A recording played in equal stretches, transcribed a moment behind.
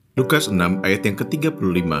Lukas 6 ayat yang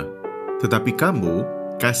ke-35. Tetapi kamu,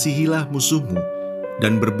 kasihilah musuhmu,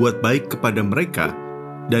 dan berbuat baik kepada mereka,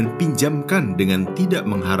 dan pinjamkan dengan tidak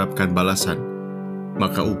mengharapkan balasan.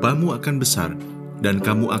 Maka upahmu akan besar, dan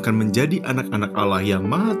kamu akan menjadi anak-anak Allah Yang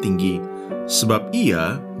Mahatinggi, sebab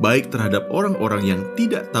Ia baik terhadap orang-orang yang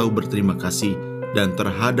tidak tahu berterima kasih dan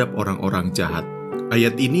terhadap orang-orang jahat.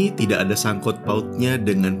 Ayat ini tidak ada sangkut pautnya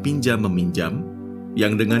dengan pinjam-meminjam,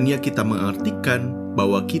 yang dengannya kita mengartikan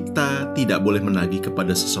bahwa kita tidak boleh menagih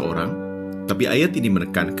kepada seseorang. Tapi ayat ini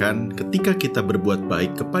menekankan ketika kita berbuat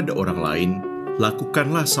baik kepada orang lain,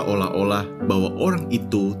 lakukanlah seolah-olah bahwa orang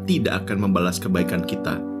itu tidak akan membalas kebaikan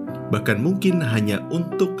kita. Bahkan mungkin hanya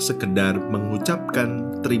untuk sekedar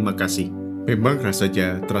mengucapkan terima kasih. Memang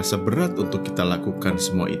rasanya terasa berat untuk kita lakukan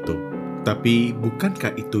semua itu. Tapi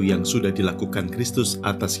bukankah itu yang sudah dilakukan Kristus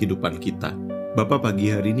atas kehidupan kita? Bapa, pagi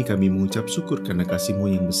hari ini kami mengucap syukur karena kasih-Mu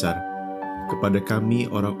yang besar. Kepada kami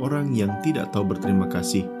orang-orang yang tidak tahu berterima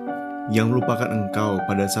kasih, yang melupakan Engkau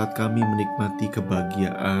pada saat kami menikmati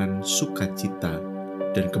kebahagiaan, sukacita,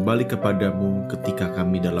 dan kembali kepadamu ketika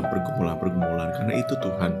kami dalam pergumulan-pergumulan. Karena itu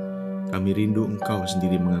Tuhan, kami rindu Engkau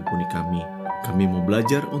sendiri mengampuni kami. Kami mau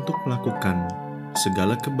belajar untuk melakukan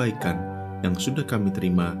segala kebaikan yang sudah kami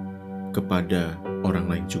terima kepada orang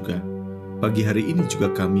lain juga. Pagi hari ini juga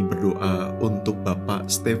kami berdoa untuk Bapak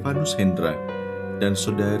Stefanus Hendra dan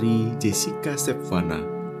Saudari Jessica Stefana.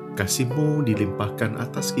 Kasih-Mu dilimpahkan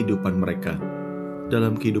atas kehidupan mereka,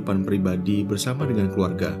 dalam kehidupan pribadi bersama dengan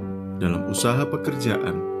keluarga, dalam usaha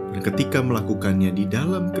pekerjaan, dan ketika melakukannya di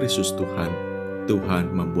dalam Kristus Tuhan,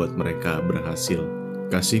 Tuhan membuat mereka berhasil.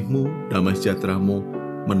 Kasih-Mu, damai sejahtera-Mu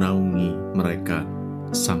menaungi mereka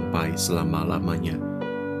sampai selama-lamanya.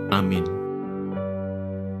 Amin.